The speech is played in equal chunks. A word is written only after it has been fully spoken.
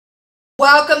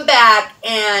Welcome back,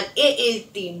 and it is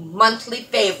the monthly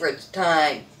favorites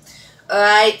time.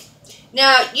 Alright,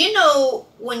 now you know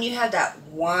when you have that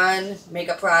one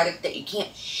makeup product that you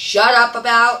can't shut up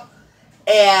about,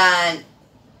 and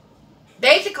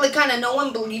basically kind of no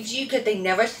one believes you because they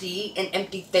never see an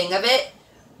empty thing of it?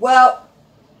 Well,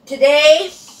 today,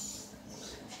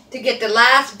 to get the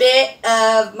last bit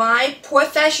of my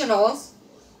professionals,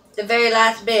 the very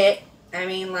last bit,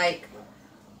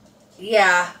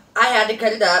 yeah, I had to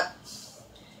cut it up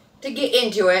to get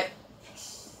into it,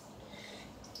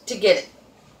 to get it.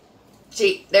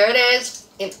 See, there it is.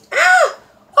 And, all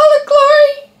its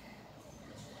glory.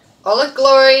 All its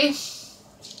glory.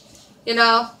 You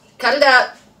know, cut it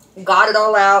up, got it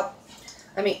all out.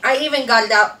 I even got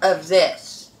it out of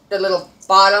this, the little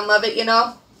bottom of it, you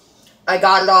know. I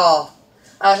got it all.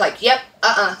 I was like, yep,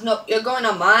 nope, you're going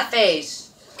on my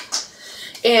face.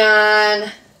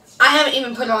 And I haven't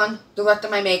even put on the rest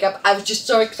of my makeup. I was just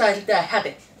so excited that I had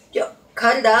to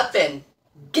cut it up and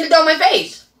get it on my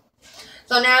face.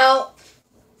 So now,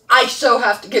 I so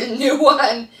have to get a new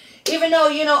one. Even though,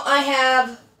 you know, I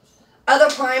have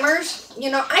other primers. You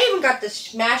know, I even got the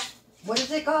what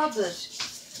is it called? The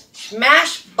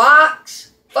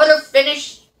Smashbox Butter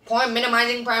Finish Pore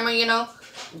Minimizing Primer, you know.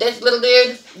 This little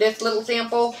dude, this little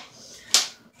sample.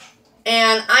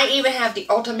 And I even have the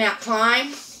Ultimate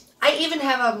Prime. I even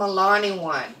have a Milani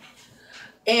one.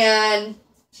 And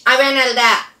I ran out of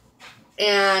that.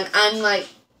 And I'm like,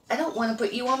 I don't want to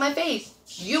put you on my face.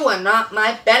 You are not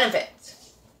my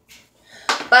benefits.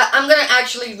 But I'm going to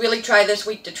actually really try this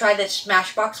week to try this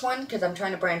Smashbox one. Because I'm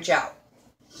trying to branch out.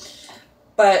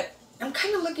 But I'm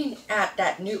kind of looking at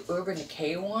that new Urban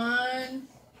Decay one.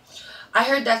 I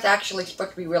heard that's actually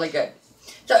supposed to be really good.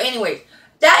 So anyways,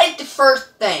 that is the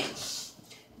first thing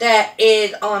that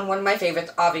is on one of my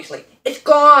favorites, obviously. It's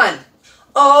gone.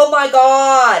 Oh my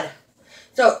god.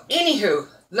 So, anywho,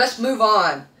 let's move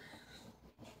on.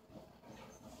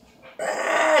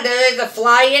 There's a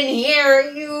fly in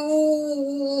here.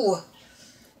 You.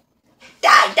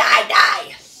 Die, die,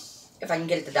 die. If I can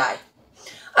get it to die.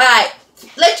 Alright,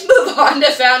 let's move on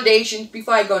to foundations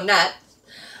before I go nuts.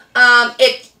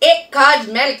 It's It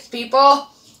Cosmetics, people.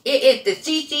 It is the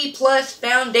CC Plus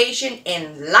Foundation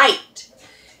in Light.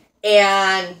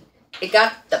 And it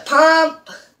got the pump.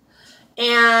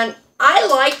 And I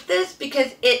like this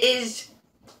because it is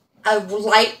a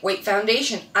lightweight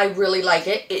foundation. I really like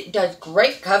it. It does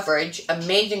great coverage,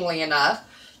 amazingly enough.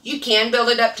 You can build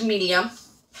it up to medium.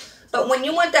 But when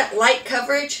you want that light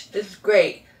coverage, this is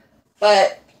great.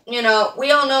 But, you know,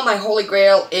 we all know my holy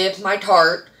grail is my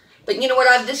Tarte. But you know what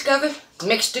I've discovered?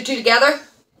 Mix the two together.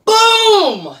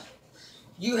 Boom!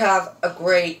 You have a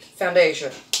great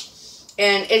foundation.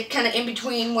 And it's kind of in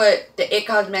between what the It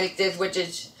Cosmetics is, which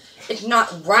is, it's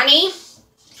not runny,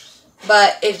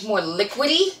 but it's more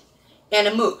liquidy and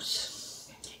a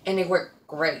mousse. And they work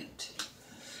great.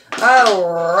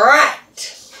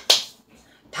 Alright.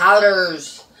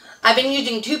 Powders. I've been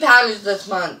using 2 powders this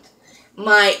month.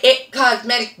 My It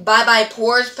Cosmetics Bye Bye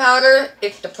Pores powder.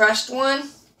 It's the pressed one.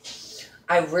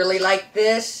 I really like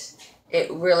this.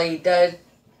 It really does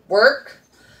work.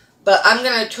 But I'm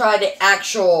going to try the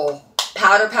actual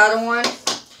powder one.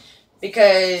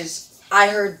 Because I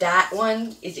heard that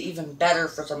one is even better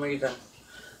for some reason.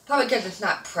 Probably because it's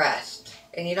not pressed.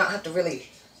 And you don't have to really,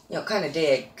 you know, kind of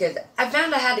dig. Because I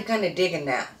found I had to kind of dig in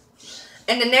that.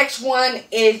 And the next one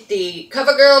is the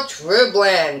CoverGirl True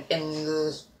Blend in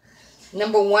the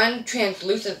 #1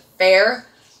 Translucent Fair.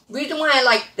 Reason why I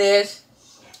like this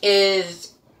is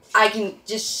I can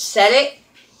just set it,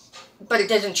 but it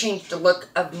doesn't change the look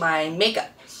of my makeup.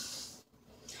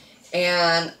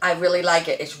 And I really like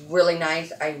it. It's really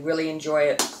nice. I really enjoy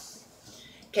it.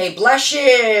 Okay,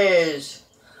 blushes.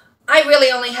 I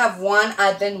really only have one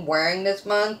I've been wearing this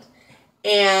month.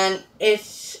 And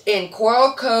it's in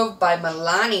Coral Cove by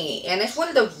Milani. And it's one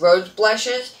of those rose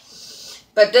blushes.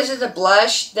 But this is a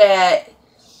blush that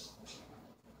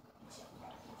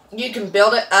you can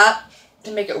build it up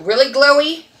to make it really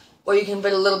glowy. Or you can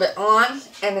put a little bit on,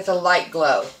 and it's a light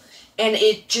glow. And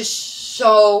it's just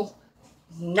so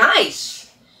nice.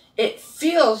 It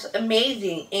feels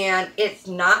amazing, and it's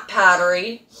not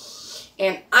powdery.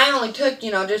 And I only took, you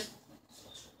know, just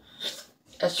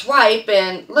a swipe,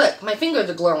 and look, my fingers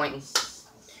are glowing.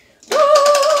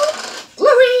 Oh,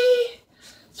 glowy!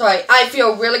 So I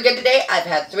feel really good today. I've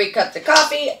had 3 cups of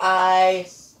coffee. I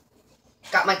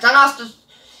got my son off to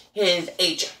his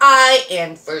HI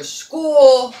and for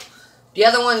school. The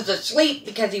other one's asleep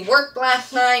because he worked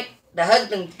last night. The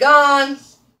husband's gone.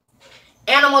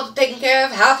 Animals are taken care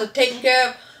of. House is taken care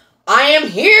of. I am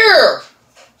here.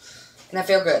 And I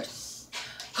feel good.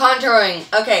 Contouring.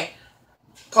 Okay.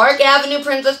 Park Avenue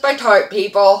Princess by Tarte,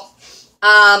 people.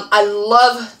 I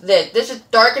love this. This is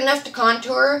dark enough to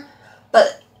contour,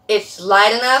 but it's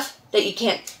light enough that you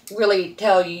can't really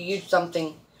tell you use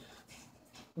something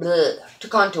to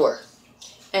contour.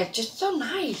 And it's just so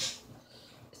nice.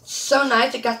 It's so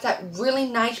nice. It got that really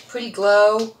nice, pretty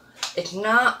glow. It's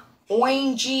not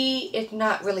orangey. It's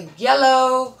not really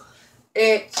yellow.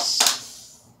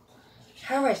 It's,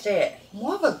 how do I say it?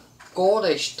 More of a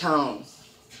goldish tone.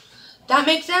 That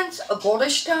makes sense? A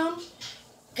goldish tone?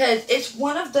 Because it's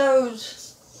one of those...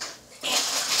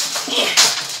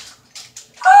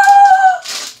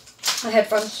 My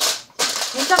headphones.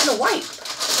 Need something to wipe.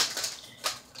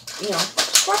 You know,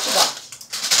 scratch it off.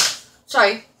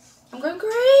 Sorry. I'm going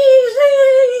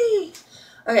crazy.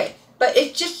 Okay, but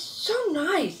it's just so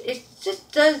nice. It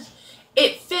just does...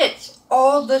 It fits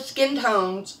all the skin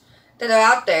tones that are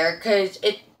out there because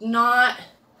it's not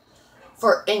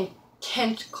for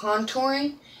intense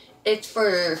contouring. It's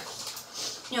for,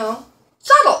 you know,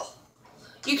 subtle.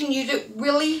 You can use it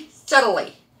really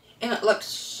subtly. And it looks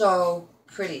so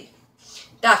pretty.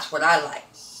 That's what I like.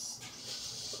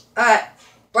 Alright,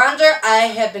 bronzer.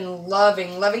 I have been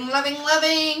loving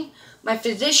my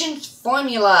Physicians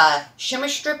Formula Shimmer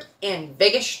Strip and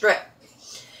Vegas Strip.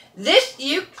 This,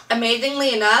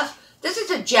 amazingly enough, this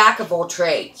is a jack of all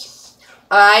trades.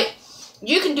 Alright,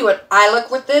 you can do an eye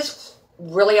look with this.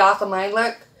 Really awesome eye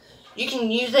look. You can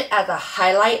use it as a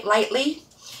highlight lightly.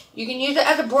 You can use it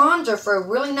as a bronzer for a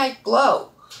really nice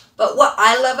glow. But what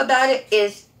I love about it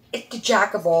is it's the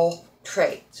jack of all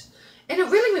trades. And it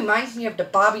really reminds me of the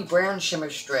Bobbi Brown Shimmer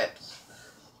Strips.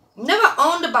 Never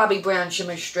owned a Bobbi Brown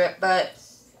Shimmer Strip, but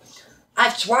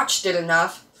I've swatched it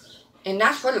enough. And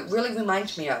that's what it really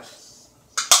reminds me of.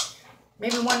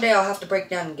 Maybe one day I'll have to break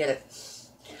down and get it.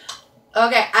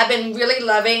 Okay, I've been really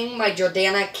loving my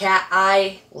Jordana Cat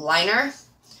Eye Liner.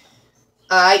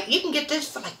 You can get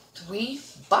this for like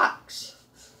 $3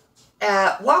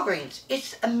 at Walgreens.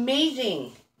 It's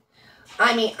amazing.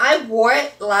 I mean, I wore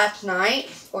it last night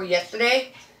or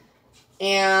yesterday,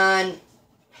 and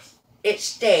it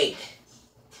stayed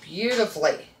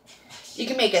beautifully. You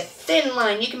can make a thin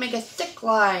line, you can make a thick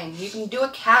line, you can do a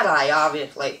cat eye,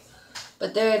 obviously.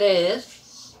 But there it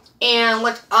is. And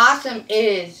what's awesome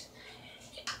is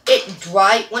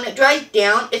when it dries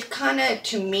down, it's kind of,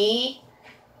 to me,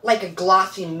 like a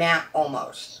glossy matte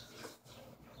almost.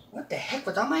 What the heck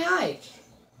was on my eye?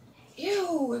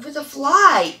 Ew, it was a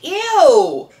fly.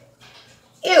 Ew.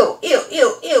 Ew, ew,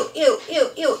 ew, ew, ew, ew,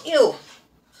 ew, ew.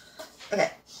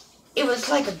 Okay. It was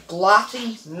like a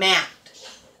glossy matte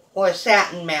or a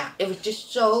satin matte. It was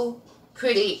just so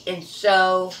pretty and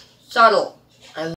so subtle.